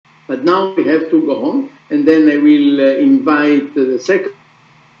But now we have to go on, and then I will invite the second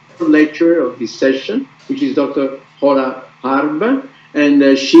lecturer of this session, which is Dr. Hoda Harb. And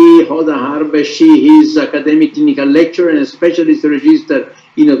Hoda Harb, she is academic clinical lecturer and a specialist registered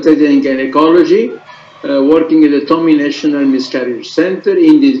in obstetrics and gynecology, working at the Tommy National Miscarriage Center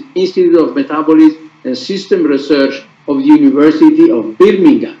in the Institute of Metabolism and System Research of the University of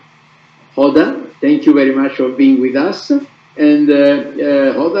Birmingham. Hoda, thank you very much for being with us. And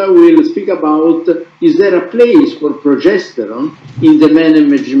Hoda will speak about, is there a place for progesterone in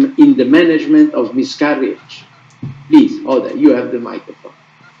the management of miscarriage? Please, Hoda, you have the microphone.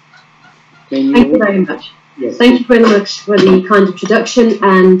 Thank you very much. Yes. Thank you very much for the kind introduction,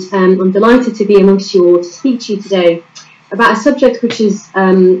 and I'm delighted to be amongst you all to speak to you today about a subject which is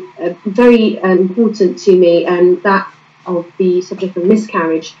very important to me, and that of the subject of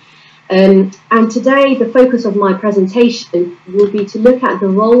miscarriage. And today the focus of my presentation will be to look at the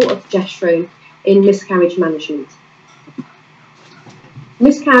role of progesterone in miscarriage management.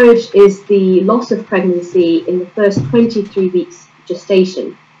 Miscarriage is the loss of pregnancy in the first 23 weeks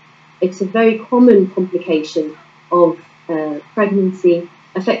gestation. It's a very common complication of pregnancy,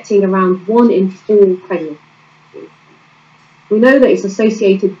 affecting around 1 in 4 pregnancies. We know that it's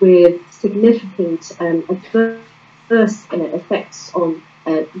associated with significant adverse effects on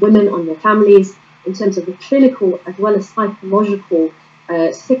women, on their families, in terms of the clinical as well as psychological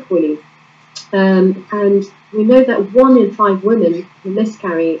sequelae. And we know that 1 in 5 women who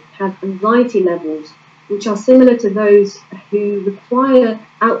miscarry have anxiety levels which are similar to those who require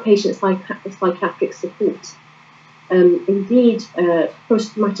outpatient psychiatric support. Indeed,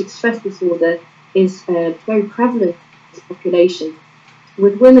 post-traumatic stress disorder is very prevalent in this population,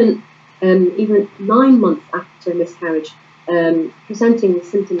 with women even 9 months after miscarriage presenting with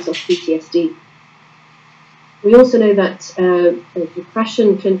symptoms of PTSD. We also know that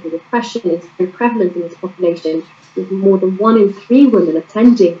depression, clinical depression, is very prevalent in this population, with more than 1 in 3 women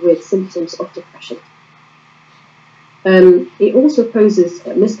attending with symptoms of depression. It also poses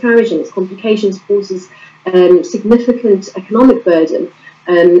miscarriage, and its complications causes significant economic burden.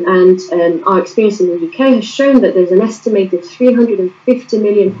 And our experience in the UK has shown that there's an estimated £350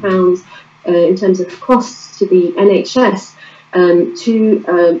 million in terms of costs to the NHS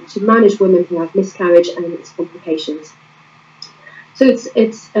to manage women who have miscarriage and its complications. So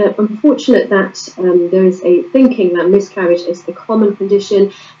it's unfortunate that there is a thinking that miscarriage is a common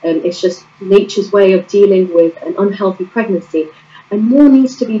condition, it's just nature's way of dealing with an unhealthy pregnancy, and more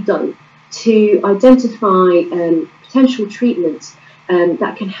needs to be done to identify potential treatments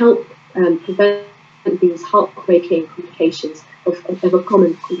that can help prevent these heartbreaking complications of a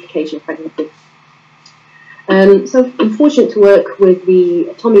common complication of pregnancy. So I'm fortunate to work with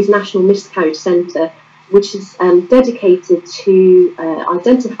the Tommy's National Miscarriage Center, which is dedicated to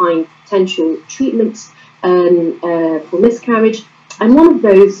identifying potential treatments for miscarriage. And one of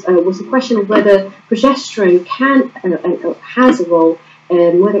those was the question of whether progesterone has a role,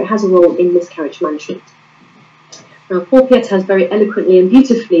 whether it has a role in miscarriage management. Now, Paul Piet has very eloquently and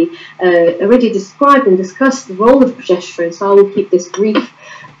beautifully already described and discussed the role of progesterone, so I will keep this brief.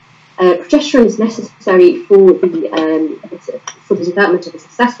 Progesterone is necessary for the development of a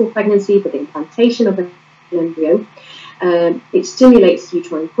successful pregnancy, for the implantation of an embryo. It stimulates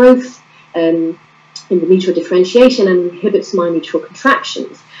uterine growth, endometrial differentiation, and inhibits myometrial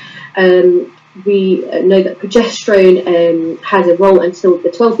contractions. We know that progesterone has a role until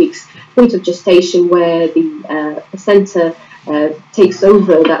the 12 weeks point of gestation, where the placenta takes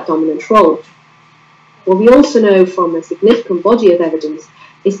over that dominant role. What we also know from a significant body of evidence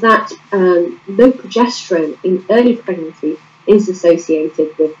is that low progesterone in early pregnancy is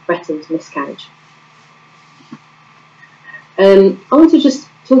associated with threatened miscarriage. I want to just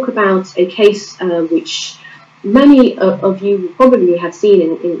talk about a case which many of you probably have seen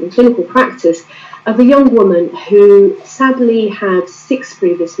in clinical practice, of a young woman who sadly had 6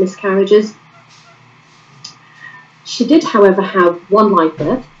 previous miscarriages. She did, however, have 1 live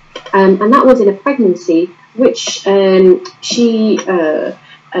birth, and that was in a pregnancy which she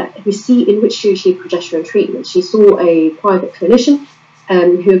received progesterone treatment. She saw a private clinician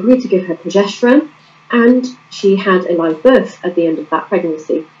who agreed to give her progesterone, and she had a live birth at the end of that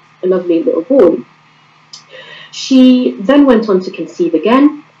pregnancy, a lovely little boy. She then went on to conceive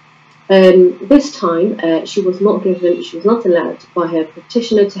again. This time she was not allowed by her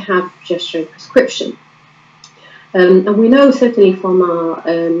practitioner to have a progesterone prescription. And we know certainly from our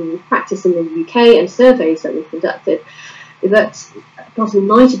practice in the UK and surveys that we conducted that approximately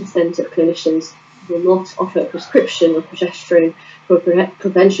 90% of clinicians will not offer a prescription of progesterone for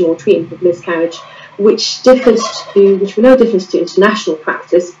prevention or treatment of miscarriage, which we know differs to international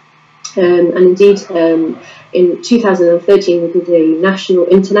practice, And indeed, in 2013, we did a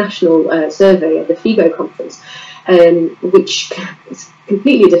international survey at the FIGO conference, which is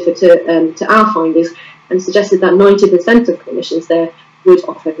completely different to our findings, and suggested that 90% of clinicians there would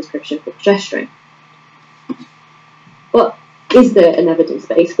offer a prescription for progesterone. But is there an evidence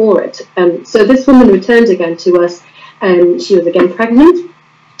base for it? So this woman returned again to us, and she was again pregnant.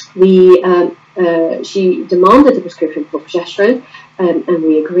 She demanded a prescription for progesterone, and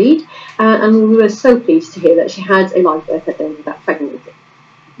we agreed. And we were so pleased to hear that she had a live birth at the end of that pregnancy.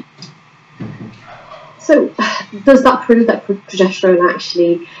 So, does that prove that progesterone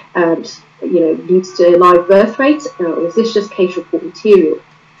actually, leads to a live birth rate, or is this just case report material?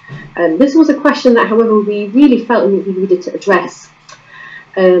 This was a question that, however, we really felt we needed to address.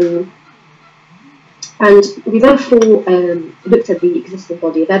 And we therefore looked at the existing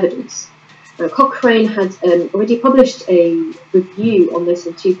body of evidence. Cochrane had already published a review on this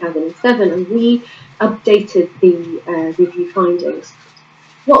in 2007, and we updated the review findings.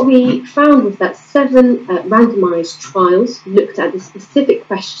 What we found was that 7 randomized trials looked at the specific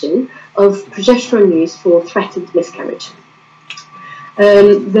question of progesterone use for threatened miscarriage.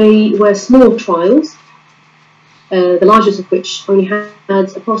 They were small trials, the largest of which only had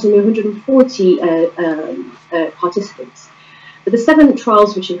approximately 140 participants. But the 7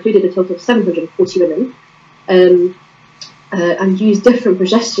 trials, which included a total of 740 women, and used different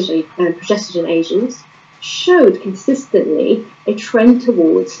progesterone agents, showed consistently a trend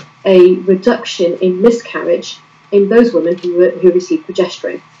towards a reduction in miscarriage in those women who received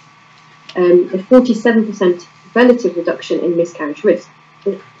progesterone. A 47% relative reduction in miscarriage risk,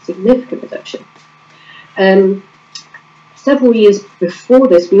 a significant reduction. Several years before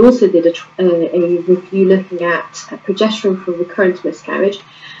this, we also did a review looking at progesterone for recurrent miscarriage.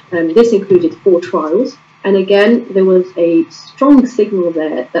 This included 4 trials, and again, there was a strong signal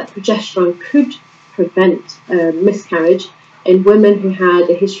there that progesterone could prevent miscarriage in women who had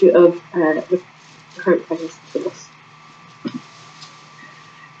a history of recurrent pregnancy loss.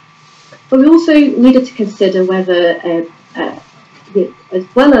 But we also needed to consider whether, as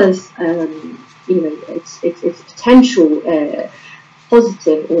well as its potential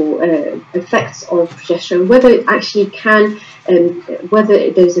positive or effects of progesterone, whether it actually can,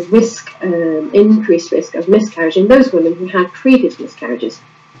 whether there's a risk, increased risk of miscarriage in those women who had previous miscarriages.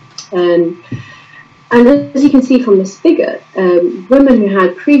 And as you can see from this figure, women who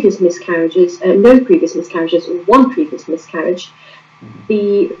had previous miscarriages, no previous miscarriages, or 1 previous miscarriage,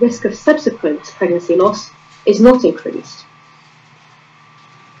 the risk of subsequent pregnancy loss is not increased.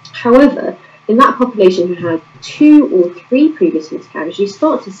 However, in that population who had 2 or 3 previous miscarriages, you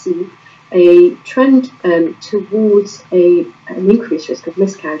start to see a trend towards an increased risk of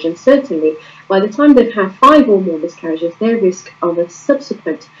miscarriage, and certainly by the time they've had 5 or more miscarriages, their risk of a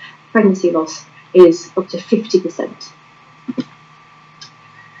subsequent pregnancy loss is up to 50%.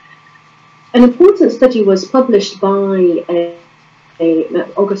 An important study was published by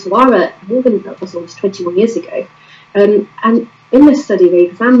Ogasawara almost 21 years ago, and in this study they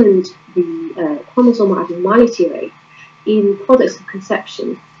examined the chromosomal abnormality rate in products of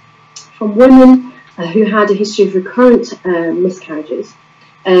conception from women who had a history of recurrent miscarriages,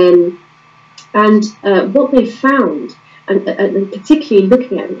 and what they found, and particularly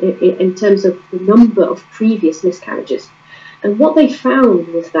looking at it in terms of the number of previous miscarriages, and what they found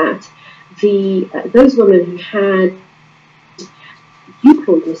was that those women who had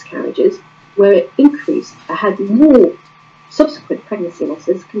euploid miscarriages were increased, had more subsequent pregnancy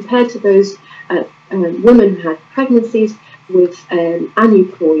losses compared to those women who had pregnancies with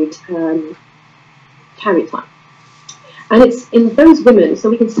aneuploid carrier time. And it's in those women, so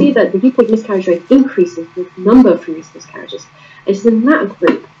we can see that the euploid miscarriage rate increases with the number of previous miscarriages. It's in that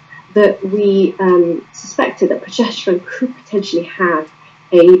group that we suspected that progesterone could potentially have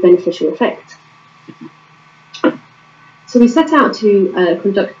a beneficial effect. So we set out to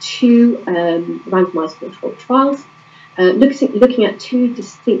conduct 2 randomized controlled trials, looking at 2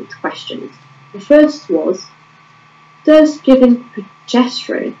 distinct questions. The first was, does giving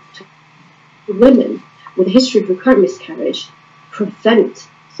progesterone to women with a history of recurrent miscarriage prevent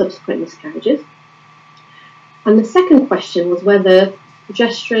subsequent miscarriages? And the second question was whether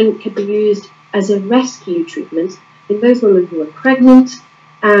progesterone could be used as a rescue treatment in those women who were pregnant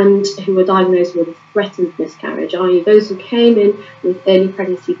and who were diagnosed with a threatened miscarriage, i.e. those who came in with early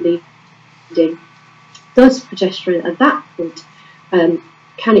pregnancy bleeding. Does progesterone at that point,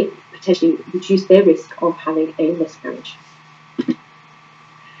 can it potentially reduce their risk of having a miscarriage?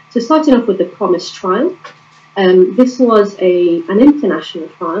 So starting off with the PROMISE trial, this was an international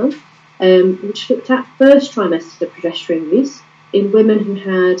trial which looked at first trimester progesterone use in women who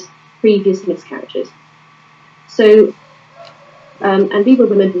had previous miscarriages. So, and these were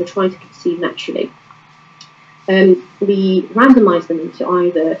women who were trying to conceive naturally. We randomized them into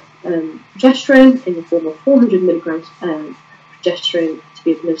either progesterone in the form of 400 milligrams progesterone to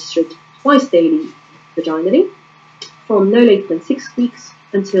be administered twice daily vaginally from no later than 6 weeks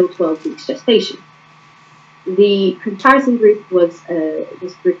until 12 weeks gestation. The comparison group was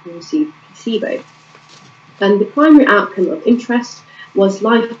this group who received placebo. And the primary outcome of interest was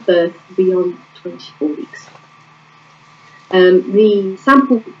live birth beyond 24 weeks. The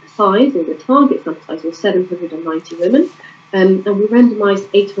sample size, or the target sample size, was 790 women, and we randomized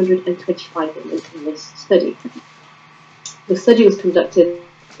 825 women in this study. The study was conducted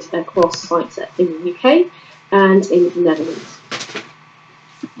across sites in the UK and in the Netherlands.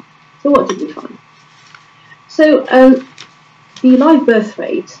 So what did we find? So the live birth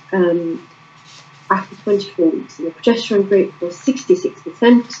rate after 24 weeks in the progesterone group was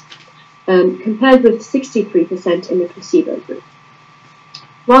 66%, compared with 63% in the placebo group.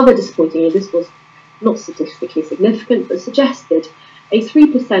 Rather disappointingly, this was not statistically significant, but suggested a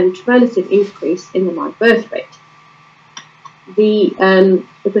 3% relative increase in the live birth rate.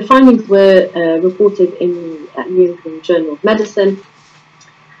 The findings were reported in the New England Journal of Medicine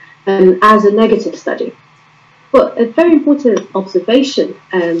as a negative study. But a very important observation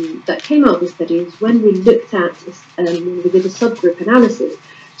that came out of the study is when we looked at, when we did a subgroup analysis,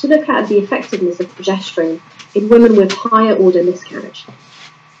 to look at the effectiveness of progesterone in women with higher order miscarriage.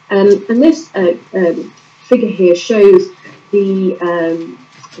 And this figure here shows the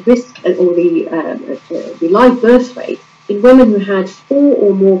risk or the live birth rate in women who had 4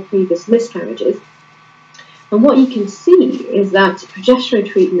 or more previous miscarriages. And what you can see is that progesterone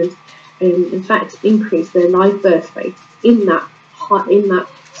treatment in fact increased their live birth rate in that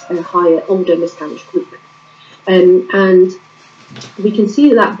higher older miscarriage group. And we can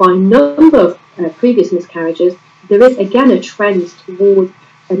see that by number of previous miscarriages, there is again a trend toward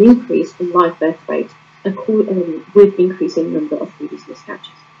an increase in live birth rate with increasing number of previous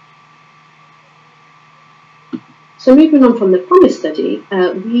miscarriages. So moving on from the PROMISE study,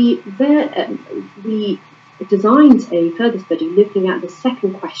 we designed a further study looking at the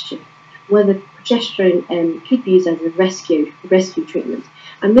second question, whether progesterone could be used as a rescue treatment.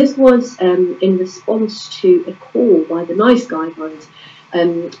 And this was in response to a call by the NICE guidelines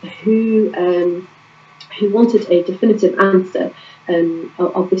who wanted a definitive answer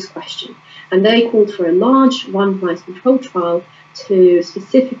of this question. And they called for a large randomized controlled trial to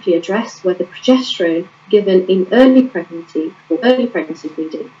specifically address whether progesterone given in early pregnancy or early pregnancy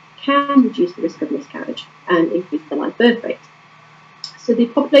bleeding can reduce the risk of miscarriage and increase the live birth rate. So the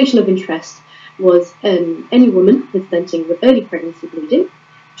population of interest was any woman presenting with early pregnancy bleeding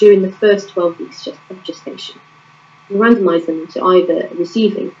during the first 12 weeks of gestation. We randomized them into either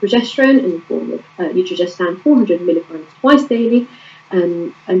receiving progesterone in the form of Progesterone 400 milligrams twice daily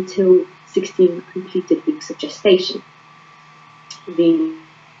until 16 completed weeks of gestation. The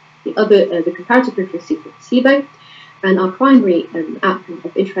comparative group received placebo, and our primary outcome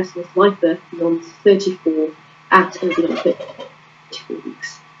of interest was live birth beyond 34 at and beyond 34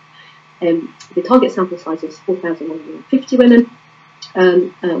 weeks. The target sample size was 4,150 women,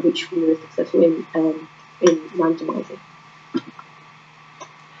 which we were successful in randomizing.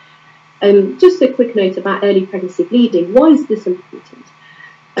 Just a quick note about early pregnancy bleeding. Why is this important?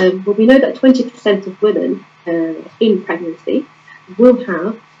 Well, we know that 20% of women in pregnancy will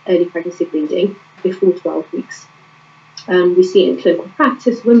have early pregnancy bleeding before 12 weeks. We see it in clinical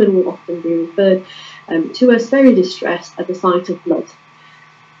practice. Women will often be referred to us very distressed at the sight of blood.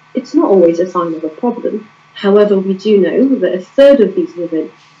 It's not always a sign of a problem. However, we do know that a third of these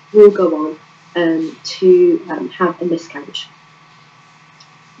women will go on to have a miscarriage.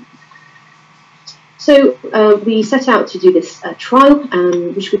 So we set out to do this trial,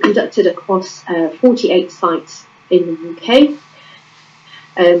 which we conducted across 48 sites in the UK.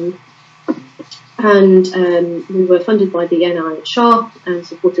 We were funded by the NIHR and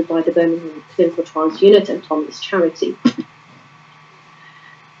supported by the Birmingham Clinical Trials Unit and Thomas Charity.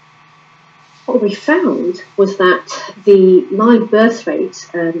 What we found was that the live birth rate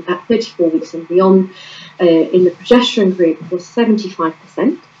at 34 weeks and beyond in the progesterone group was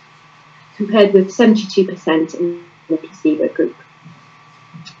 75%, compared with 72% in the placebo group.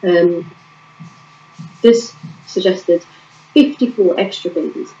 This suggested 54 extra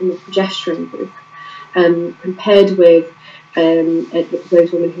babies in the progesterone group, compared with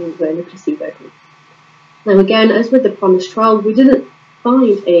those women who were in the placebo group. Now again, as with the PROMISE trial, we didn't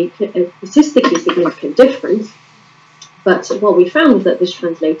find a statistically significant difference, but what we found was that this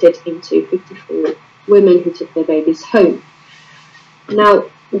translated into 54 women who took their babies home. Now,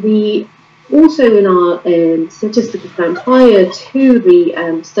 We also, in our statistical plan prior to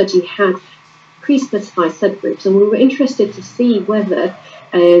the study, had pre-specified subgroups, and we were interested to see whether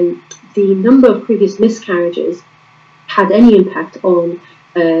the number of previous miscarriages had any impact on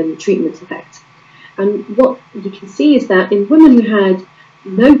treatment effect. And what you can see is that in women who had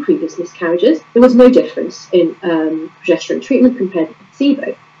no previous miscarriages, there was no difference in progesterone treatment compared to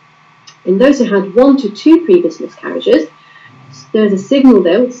placebo. In those who had 1 to 2 previous miscarriages, there's a signal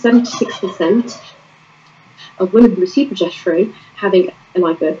there with 76% of women who received progesterone having a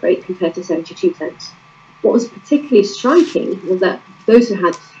live birth rate compared to 72%. What was particularly striking was that those who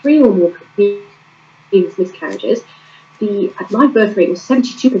had 3 or more previous miscarriages, the live birth rate was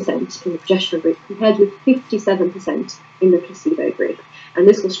 72% in the progesterone group compared with 57% in the placebo group, and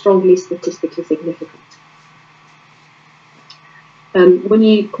this was strongly statistically significant. When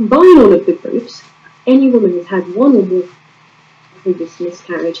you combine all of the groups, any woman who's had 1 or more previous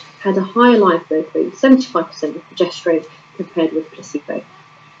miscarriage had a higher live birth rate, 75% of progesterone compared with placebo.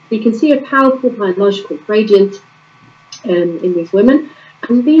 You can see a powerful biological gradient in these women,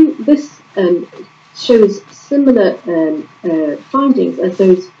 and this shows similar findings as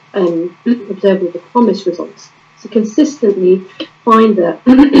those observed with the PROMISE results. So consistently find that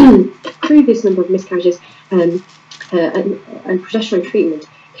previous number of miscarriages and progesterone treatment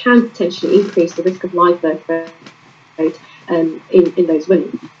can potentially increase the risk of live birth rate in those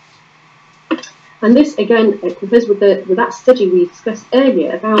women. And this again compares with that study we discussed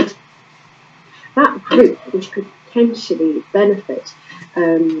earlier about that group which could potentially benefit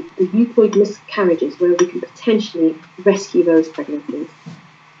the euploid miscarriages, where we can potentially rescue those pregnancies.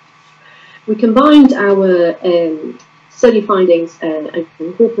 We combined our study findings and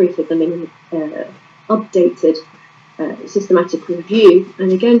incorporated them in updated systematic review,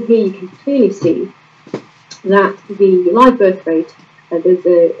 and again here you can clearly see that the live birth rate, there's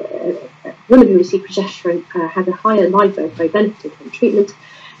a women who received progesterone had a higher live birth rate benefited from treatment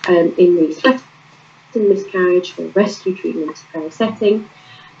in the threatened miscarriage or rescue treatment setting,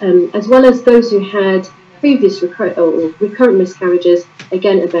 as well as those who had previous recurrent miscarriages.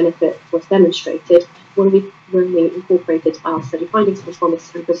 Again, a benefit was demonstrated when we incorporated our study findings from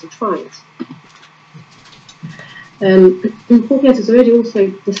PROMISE and PRISM trials. Jorge has already also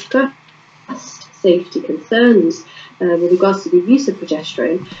discussed safety concerns with regards to the use of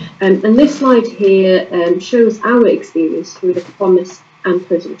progesterone, and this slide here shows our experience through the PROMISE and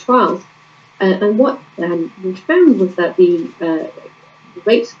PRISM trials. And what we found was that the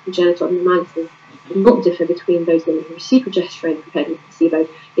rates of congenital abnormalities did not differ between those women who received progesterone compared with placebo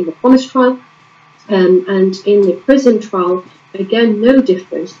in the PROMISE trial, and in the PRISM trial, again, no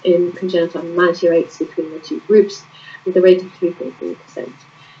difference in congenital abnormality rates between the two groups, with a rate of 3.3%.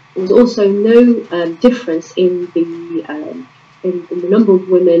 There was also no difference in the number of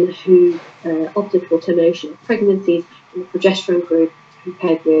women who opted for termination of pregnancies in the progesterone group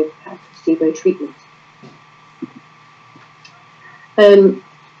compared with placebo treatment.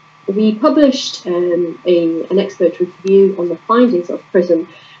 We published an expert review on the findings of PRISM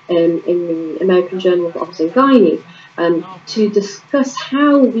in the American Journal of Obstetrics and Gynaecology to discuss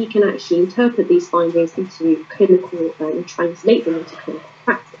how we can actually interpret these findings into clinical and translate them into clinical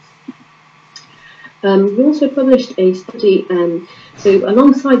practice. We also published a study, so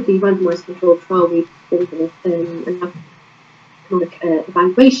alongside the randomized controlled trial, we performed an economic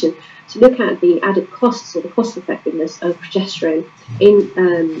evaluation to look at the added costs or the cost effectiveness of progesterone in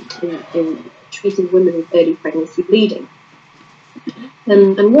treating women with early pregnancy bleeding.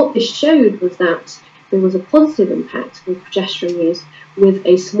 And what this showed was that there was a positive impact with progesterone use with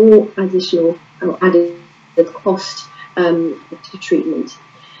a small additional or added cost to treatment.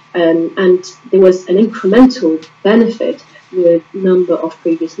 And there was an incremental benefit with number of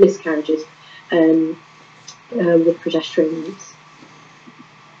previous miscarriages with progesterone use.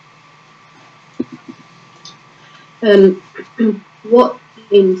 What,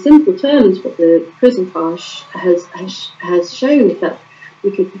 in simple terms, what the PRISM trial has shown is that we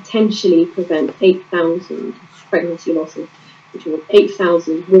could potentially prevent 8,000 pregnancy losses, which means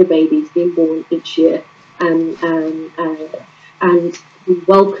 8,000 more babies being born each year, and we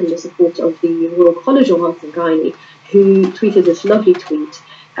welcome the support of the Royal College of Obstetrics and Gynaecology, who tweeted this lovely tweet,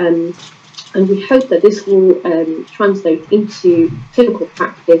 and we hope that this will translate into clinical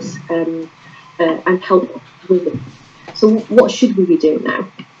practice and help with it. So what should we be doing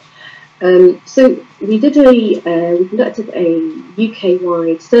now? So we conducted a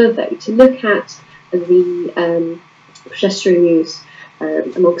UK-wide survey to look at the progesterone use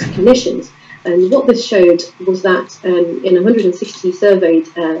amongst clinicians. And what this showed was that in 160 surveyed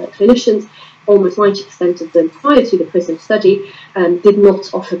clinicians, almost 90% of them prior to the PRISM study did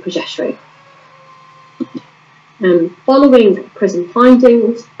not offer progesterone. Following PRISM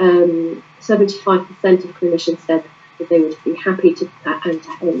findings, 75% of clinicians said that they would be happy to,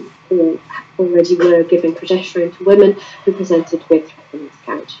 or already were giving progesterone to women who presented with threatened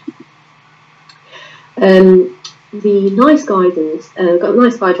miscarriage. The NICE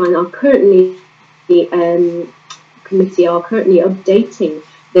guidelines are currently, the committee are currently updating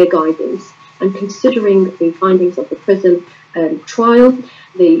their guidance and considering the findings of the PRISM trial.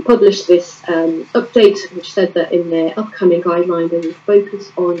 They published this update, which said that in their upcoming guideline they will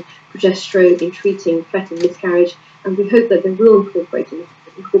focus on progesterone in treating threatened miscarriage, and we hope that they will incorporate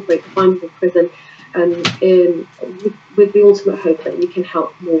the findings of PRISM with the ultimate hope that we can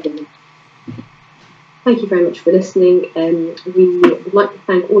help more women. Thank you very much for listening. We would like to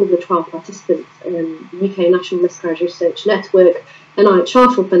thank all of the trial participants, the UK National Miscarriage Research Network,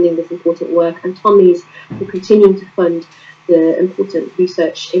 NIHR for funding this important work, and Tommy's for continuing to fund the important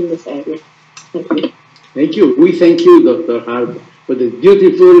research in this area. Thank you. Thank you. We thank you, Dr. Harb, for the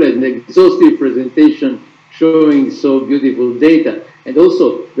beautiful and exhaustive presentation showing so beautiful data. And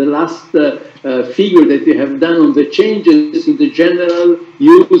also the last figure that you have done on the changes in the general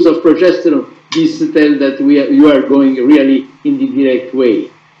use of progesterone. This tells that you are going really in the direct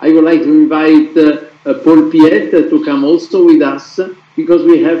way. I would like to invite Paul Piet to come also with us, because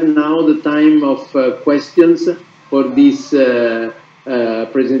we have now the time of questions for this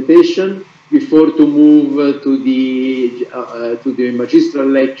presentation before to move to the magistral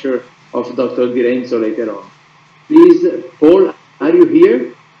lecture of Dr. Di Renzo later on. Please, Paul, are you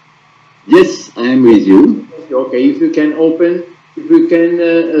here? Yes, I am with you. Okay, if you can open, if you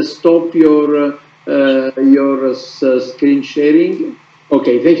can stop your screen sharing.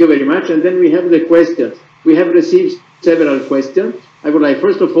 Okay, thank you very much. And then we have the questions. We have received several questions. I would like,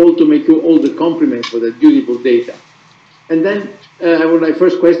 first of all, to make you all the compliments for the beautiful data. And then I would like,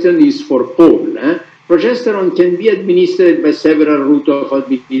 first question is for Paul. Progesterone can be administered by several routes of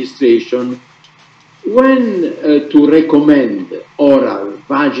administration. When to recommend oral,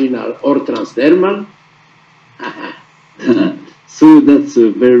 vaginal, or transdermal? So that's a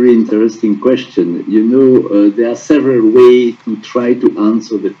very interesting question. You know, there are several ways to try to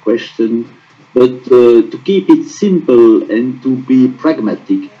answer the question, but to keep it simple and to be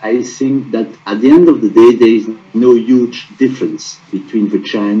pragmatic, I think that at the end of the day, there is no huge difference between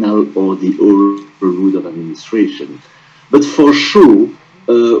vaginal or the oral route of administration. But for sure,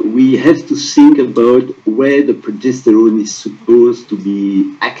 we have to think about where the progesterone is supposed to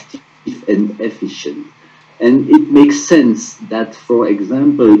be active and efficient. And it makes sense that, for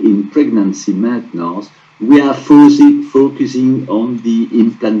example, in pregnancy maintenance, we are focusing on the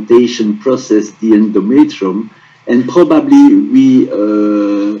implantation process, the endometrium, and probably we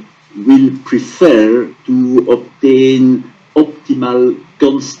will prefer to obtain optimal,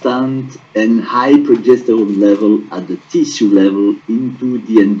 constant, and high progesterone level at the tissue level into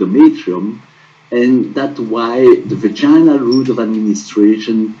the endometrium. And that's why the vaginal route of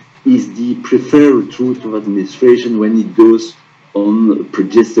administration is the preferred route of administration when it goes on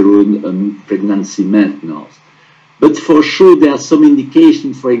progesterone and pregnancy maintenance. But for sure, there are some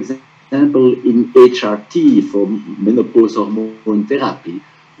indications, for example, in HRT for menopause hormone therapy,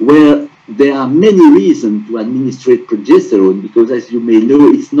 where there are many reasons to administer progesterone, because as you may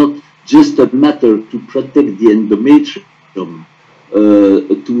know, it's not just a matter to protect the endometrium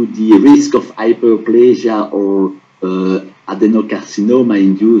to the risk of hyperplasia or adenocarcinoma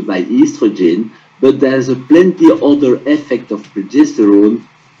induced by estrogen, but there's a plenty other effect of progesterone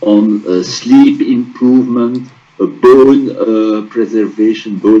on sleep improvement, bone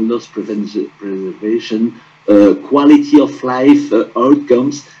preservation, bone loss preservation, quality of life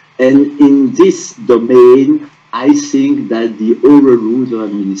outcomes. And in this domain, I think that the oral route of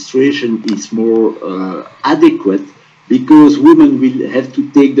administration is more adequate, because women will have to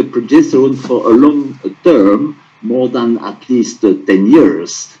take the progesterone for a long term, more than at least 10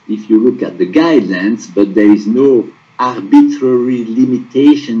 years, if you look at the guidelines, but there is no arbitrary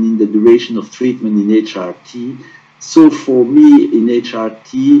limitation in the duration of treatment in HRT. So for me, in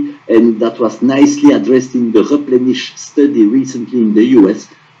HRT, and that was nicely addressed in the Replenish study recently in the US,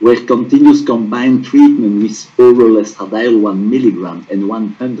 where continuous combined treatment with oral estradiol 1 milligram and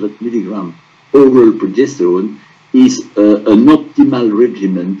 100 milligram oral progesterone is an optimal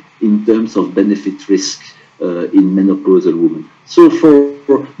regimen in terms of benefit risk in menopausal women. So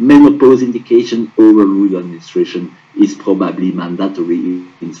for menopause indication, oral route administration is probably mandatory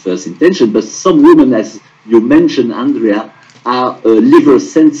in first intention, but some women, as you mentioned, Andrea, are liver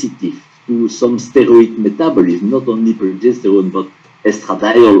sensitive to some steroid metabolism, not only progesterone, but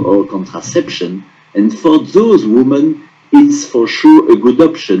estradiol or contraception. And for those women, it's for sure a good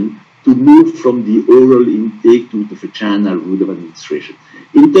option to move from the oral intake to the vaginal route of administration.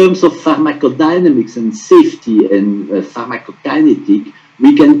 In terms of pharmacodynamics and safety and pharmacokinetic,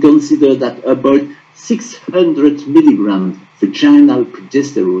 we can consider that about 600 milligrams vaginal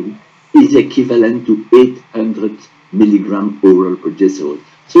progesterone is equivalent to 800 milligram oral progesterone.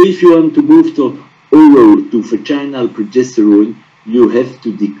 So if you want to move to oral to vaginal progesterone, you have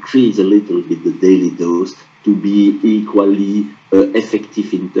to decrease a little bit the daily dose to be equally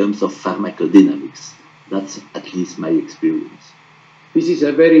effective in terms of pharmacodynamics. That's at least my experience. This is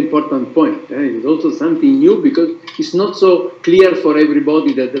a very important point. It's also something new because it's not so clear for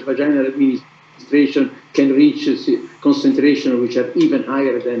everybody that the vaginal administration can reach concentration which are even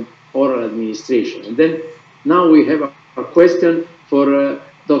higher than oral administration. And then now we have a question for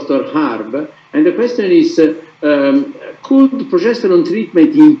Dr. Harb, and the question is, could progesterone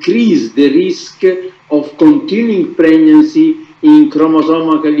treatment increase the risk of continuing pregnancy in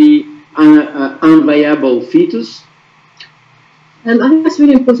chromosomically unviable fetus? I think that's a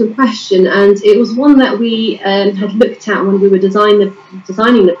really important question, and it was one that we had looked at when we were designing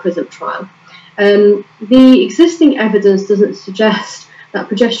the PRISM trial. The existing evidence doesn't suggest that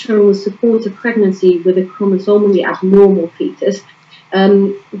progesterone will support a pregnancy with a chromosomally abnormal fetus.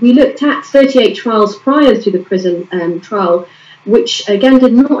 We looked at 38 trials prior to the PRISM trial, which again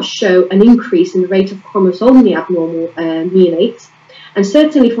did not show an increase in the rate of chromosomally abnormal neonates. And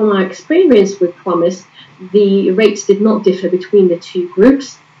certainly from our experience with PROMISE, the rates did not differ between the two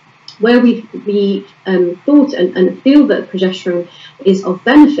groups. Where we thought and feel that progesterone is of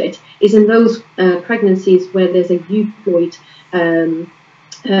benefit is in those pregnancies where there's a euploid,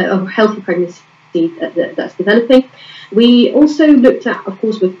 a healthy pregnancy that's developing. We also looked at, of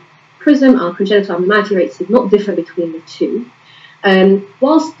course, with PRISM, our congenital abnormality rates did not differ between the two.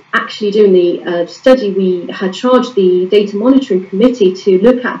 Whilst actually doing the study, we had charged the data monitoring committee to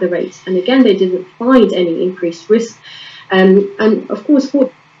look at the rates, and again, they didn't find any increased risk. And of course,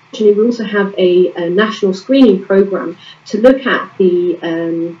 fortunately, we also have a national screening program to look at the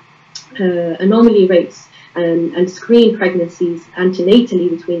anomaly rates and screen pregnancies antenatally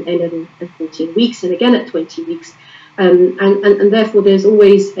between 11 and 14 weeks, and again at 20 weeks. And therefore, there's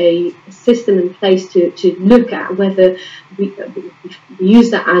always a system in place to look at whether we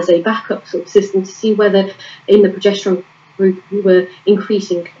use that as a backup sort of system to see whether in the progesterone group we were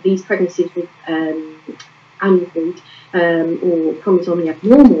increasing these pregnancies with aneuploid or chromosomally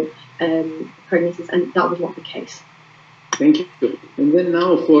abnormal pregnancies, and that was not the case. Thank you. And then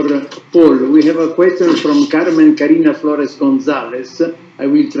now for Paul, we have a question from Carmen Karina Flores Gonzalez. I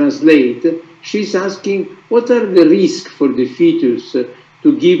will translate. She's asking, what are the risks for the fetus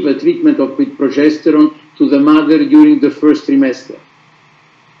to give a treatment with progesterone to the mother during the first trimester?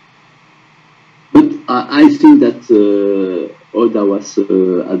 But I think that Oda was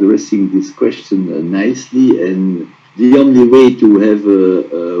addressing this question nicely, and the only way to have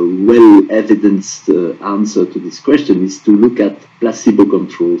a well-evidenced answer to this question is to look at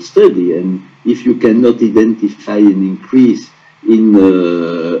placebo-controlled study. And if you cannot identify an increase in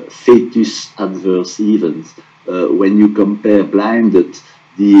fetus adverse events, when you compare blinded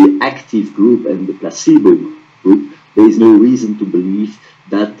the active group and the placebo group, there is no reason to believe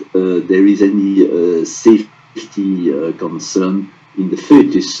that there is any safety concern in the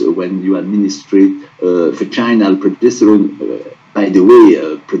fetus when you administrate vaginal progesterone. By the way,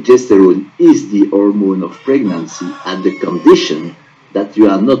 progesterone is the hormone of pregnancy at the condition that you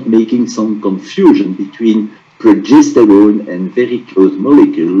are not making some confusion between progesterone and very close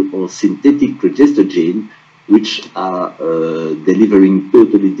molecule or synthetic progestogen, which are delivering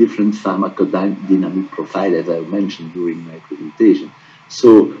totally different pharmacodynamic profile, as I mentioned during my presentation.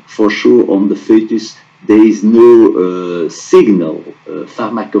 So for sure on the fetus, there is no signal,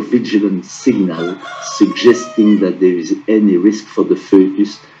 pharmacovigilance signal, suggesting that there is any risk for the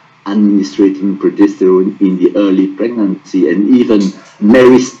fetus administrating progesterone in the early pregnancy. And even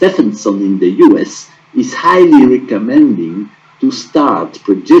Mary Stephenson in the US is highly recommending to start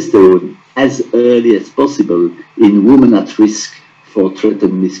progesterone as early as possible in women at risk for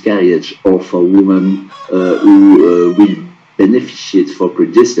threatened miscarriage or for women who will beneficiate for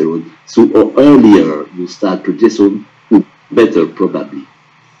progesterone. So earlier you start progesterone, better probably.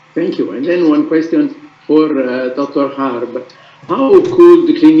 Thank you. And then one question for Dr. Harb. How could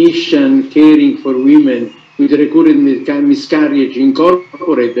the clinician caring for women with recurrent miscarriage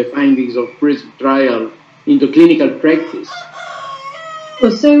incorporate the findings of PRISM trial into clinical practice?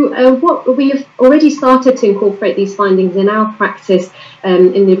 So what we have already started to incorporate these findings in our practice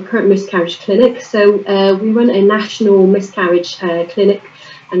in the Recurrent Miscarriage Clinic. So we run a national miscarriage clinic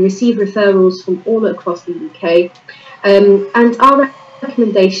and receive referrals from all across the UK. And our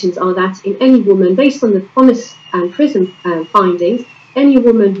recommendations are that in any woman, based on the PROMISE and PRISM findings, any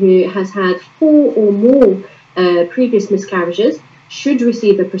woman who has had 4 or more previous miscarriages should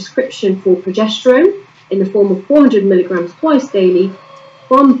receive a prescription for progesterone in the form of 400 milligrams twice daily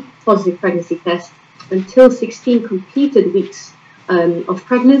from positive pregnancy test until 16 completed weeks of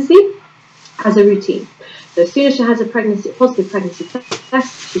pregnancy as a routine. So as soon as she has a positive pregnancy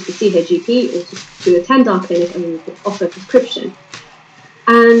test, she can see her GP or to attend our clinic, and we will offer a prescription.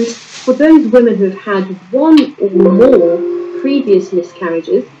 And for those women who have had 1 or more previous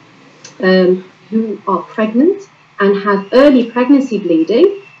miscarriages, who are pregnant and have early pregnancy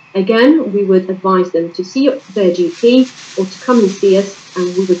bleeding, again, we would advise them to see their GP or to come and see us,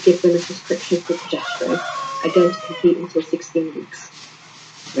 and we would give them a prescription for progesterone, again, to complete until 16 weeks.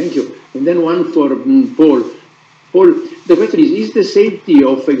 Thank you. And then one for Paul. Paul, the question is the safety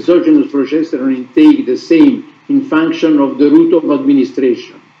of exogenous progesterone intake the same in function of the route of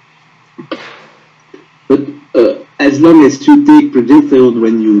administration? But as long as you take progesterone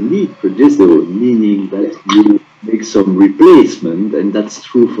when you need progesterone, meaning that you make some replacement, and that's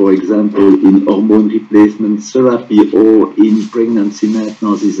true, for example, in hormone replacement therapy or in pregnancy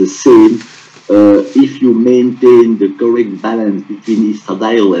maintenance is the same. If you maintain the correct balance between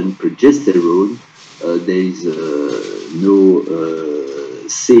estradiol and progesterone, there is no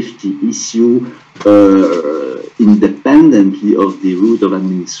safety issue independently of the route of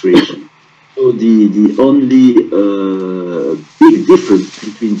administration. So the only big difference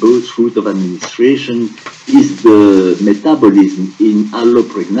between both routes of administration is the metabolism in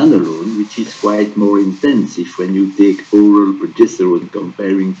allopregnanolone, which is quite more intensive when you take oral progesterone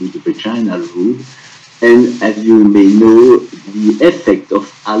comparing to the vaginal route. And as you may know, the effect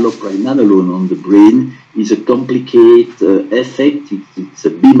of allopregnanolone on the brain is a complicated effect. It's a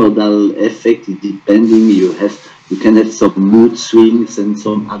bimodal effect. Depending, you can have some mood swings and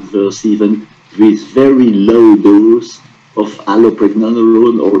some adverse event with very low dose of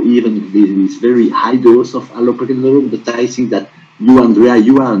allopregnanolone, or even with very high dose of allopregnanolone. But I think that you, Andrea,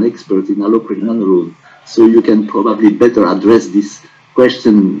 you are an expert in allopregnanolone, so you can probably better address this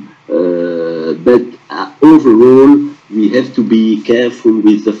question. But overall, we have to be careful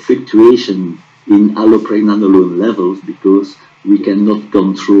with the fluctuation in allopregnanolone levels, because we cannot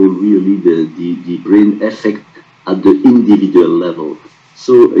control really the brain effect at the individual level.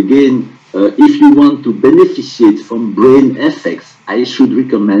 So again, if you want to beneficiate from brain effects, I should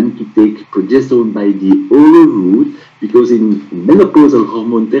recommend to take progesterone by the oral route, because in menopausal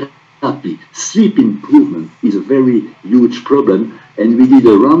hormone therapy, sleep improvement is a very huge problem. And we did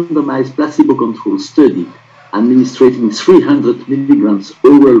a randomized placebo-controlled study administrating 300 milligrams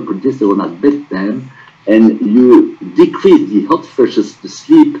oral progesterone at bedtime, and you decrease the hot flushes, the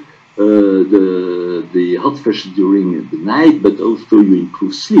sleep, the hot flushes during the night, but also you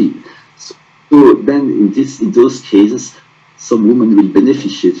improve sleep. So then in those cases, some women will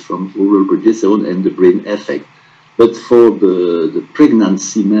beneficiate from oral progesterone and the brain effect. But for the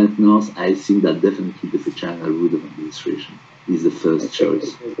pregnancy maintenance, I think that definitely the vaginal route of administration is the first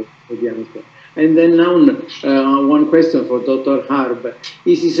choice. And then now one question for Dr. Harb.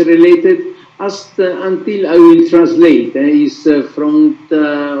 This is related until I will translate. Is from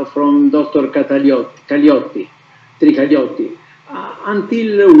Dr. Cagliotti.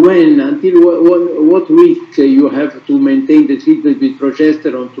 Until when? Until what week you have to maintain the treatment with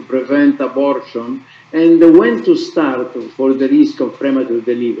progesterone to prevent abortion, and when to start for the risk of premature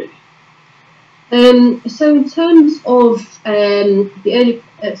delivery? So in terms of the early,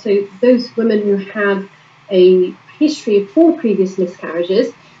 so those women who have a history of 4 previous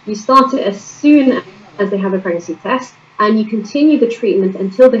miscarriages, you start it as soon as they have a pregnancy test, and you continue the treatment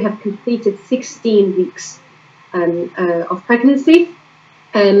until they have completed 16 weeks of pregnancy.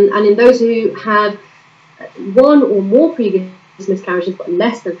 And in those who have 1 or more previous miscarriages but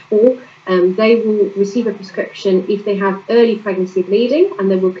less than 4, they will receive a prescription if they have early pregnancy bleeding, and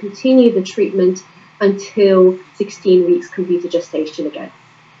they will continue the treatment until 16 weeks completed gestation again.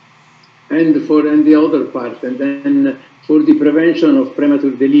 And the other part, and then for the prevention of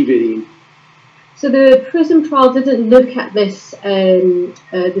premature delivery. So the PRISM trial didn't look at this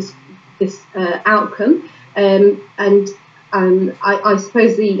outcome, and I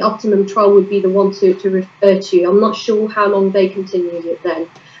suppose the optimum trial would be the one to refer to. I'm not sure how long they continued it then,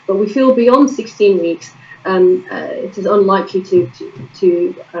 but we feel beyond 16 weeks, it is unlikely to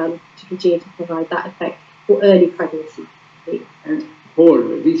continue to provide that effect for early pregnancy.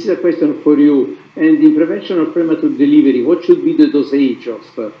 Paul, this is a question for you. And in prevention of premature delivery, what should be the dosage of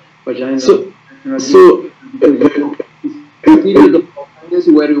vaginal? Period of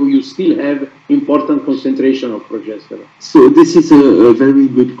pregnancy where you still have important concentration of progesterone. So this is a very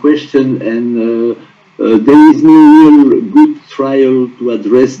good question, and there is no real good trial to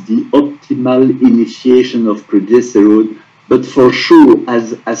address the optimal initiation of progesterone. But for sure,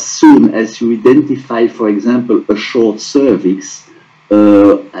 as soon as you identify, for example, a short cervix,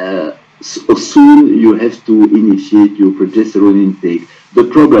 so soon you have to initiate your progesterone intake. The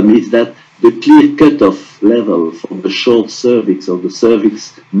problem is that the clear cutoff level for the short cervix or the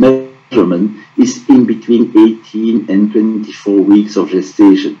cervix measurement is in between 18 and 24 weeks of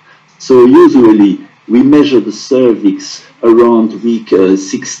gestation. So usually we measure the cervix around week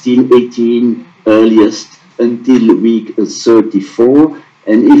 16, 18 earliest until week 34.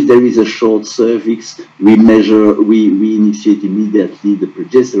 And if there is a short cervix, we initiate immediately the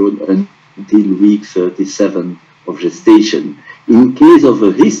progesterone until week 37 of gestation. In case of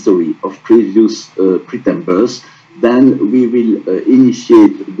a history of previous preterm birth, then we will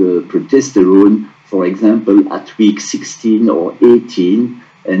initiate the progesterone, for example, at week 16 or 18,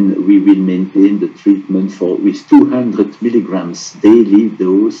 and we will maintain the treatment with 200 milligrams daily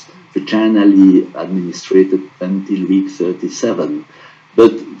dose, vaginally administered until week 37.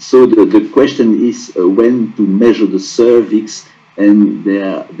 But so the question is when to measure the cervix, and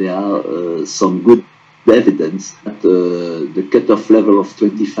there are some good evidence that the cutoff level of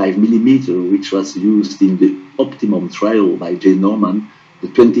 25 millimeter, which was used in the optimum trial by J. Norman, the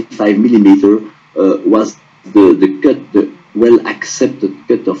 25 millimeter was the well accepted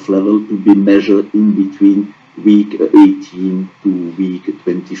cutoff level to be measured in between week 18 to week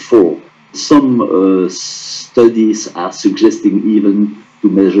 24. Some studies are suggesting even to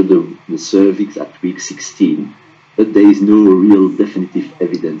measure the cervix at week 16. But there is no real definitive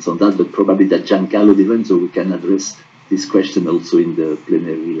evidence on that, but probably that Giancarlo Di Lorenzo, we can address this question also in the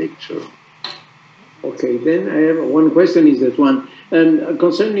plenary lecture. Okay, then I have one question, is that one,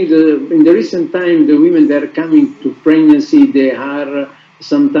 concerning in the recent time, the women that are coming to pregnancy, they are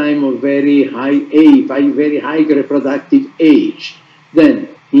sometime of very high age, very high reproductive age. Then,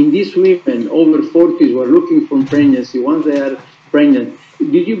 in these women over 40s who are looking for pregnancy, once they are pregnant,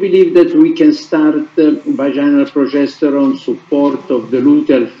 did you believe that we can start vaginal progesterone support of the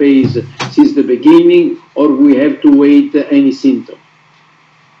luteal phase since the beginning, or we have to wait any symptom?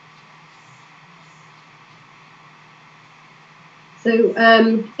 So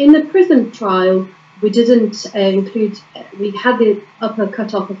in the PRISM trial, we didn't include, we had the upper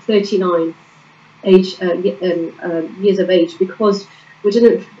cutoff of 39 years of age, because we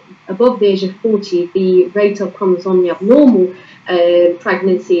didn't, above the age of 40, the rate of chromosomal abnormal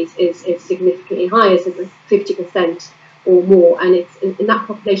pregnancies is significantly higher, so 50% or more, and it's in that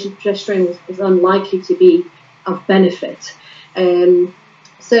population progesterone was unlikely to be of benefit.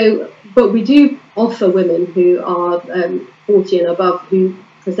 But we do offer women who are 40 and above who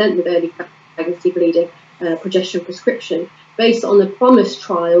present with early pregnancy bleeding progesterone prescription. Based on the PROMISE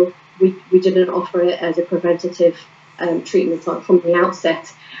trial, we didn't offer it as a preventative treatment from the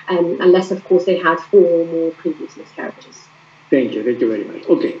outset, unless of course they had 4 or more previous miscarriages. Thank you very much.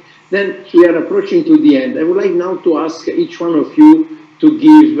 Okay, then we are approaching to the end. I would like now to ask each one of you to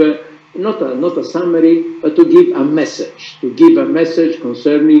give not a summary, but to give a message.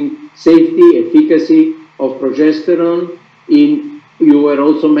 Concerning safety, efficacy of progesterone. You were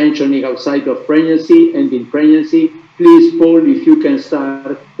also mentioning outside of pregnancy and in pregnancy. Please, Paul, if you can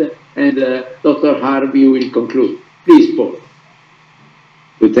start, and Dr. Harvey will conclude. Please, Paul.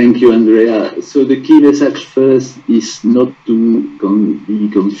 So thank you, Andrea. So the key message first is not to be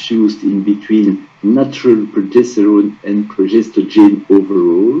confused in between natural progesterone and progestogen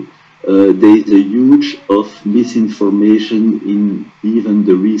overall. There is a huge of misinformation in even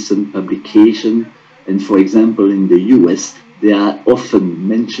the recent publication. And for example, in the US, they are often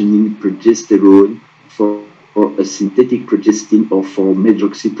mentioning progesterone for a synthetic progestin or for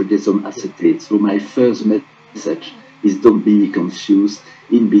medroxyprogesterone acetate. So my first message is don't be confused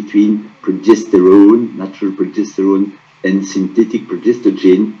in between progesterone, natural progesterone, and synthetic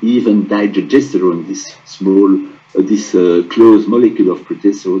progestogen, even digesterone, this closed molecule of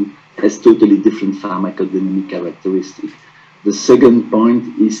progesterone, has totally different pharmacodynamic characteristics. The second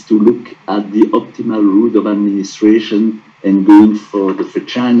point is to look at the optimal route of administration and going for the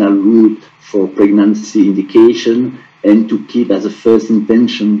vaginal route for pregnancy indication, and to keep as a first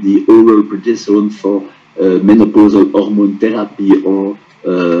intention the oral progesterone for menopausal hormone therapy or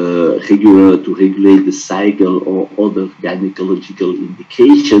to regulate the cycle or other gynecological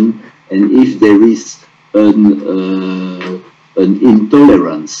indication. And if there is an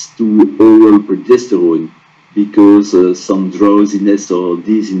intolerance to oral progesterone because some drowsiness or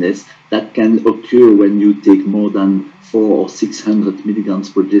dizziness that can occur when you take more than 400 or 600 milligrams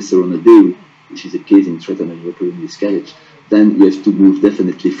progesterone a day, which is the case in threatened and recurrent miscarriage, then you have to move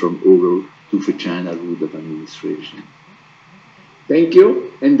definitely from oral to vaginal route of administration. Thank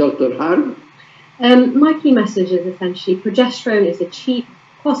you. And Dr. Harb? My key message is essentially progesterone is a cheap,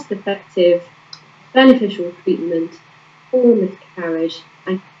 cost-effective, beneficial treatment for miscarriage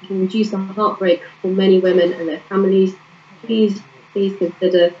and can reduce the heartbreak for many women and their families. Please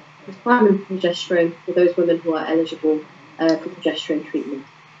consider prescribing progesterone for those women who are eligible for progesterone treatment.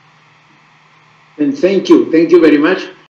 And thank you very much.